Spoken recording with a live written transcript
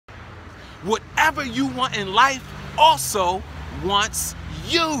Whatever you want in life also wants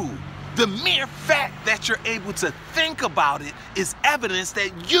you. The mere fact that you're able to think about it is evidence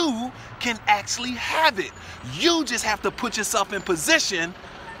that you can actually have it. You just have to put yourself in position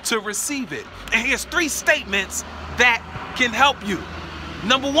to receive it. And here's 3 statements that can help you.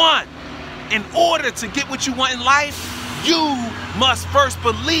 Number 1, in order to get what you want in life, you must first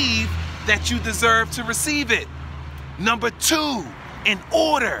believe that you deserve to receive it. Number 2, in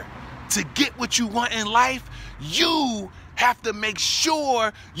order to get what you want in life, you have to make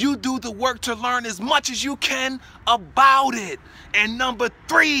sure you do the work to learn as much as you can about it. And number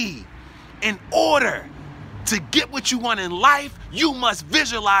 3, in order to get what you want in life, you must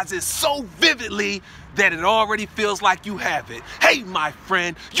visualize it so vividly that it already feels like you have it. Hey, my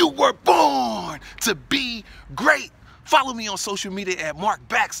friend, you were born to be great. Follow me on social media at Mark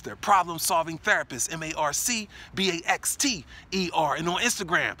Baxter, Problem Solving Therapist, MarcBaxter. And on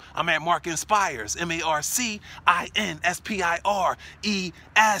Instagram, I'm at Mark Inspires,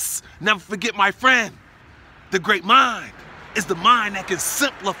 MarcInspires. Never forget, my friend, the great mind is the mind that can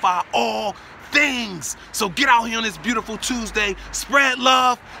simplify all things. So get out here on this beautiful Tuesday, spread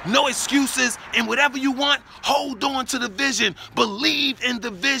love, no excuses, and whatever you want, hold on to the vision, believe in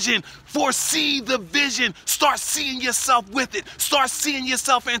the vision, foresee the vision, start seeing yourself with it, start seeing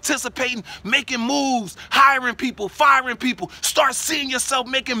yourself anticipating, making moves, hiring people, firing people, start seeing yourself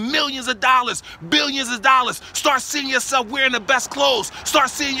making millions of dollars, billions of dollars, start seeing yourself wearing the best clothes, start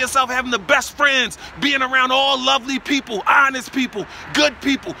seeing yourself having the best friends, being around all lovely people, honest people, good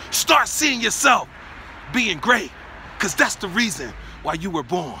people, start seeing yourself being great, because that's the reason why you were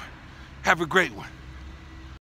born. Have a great one.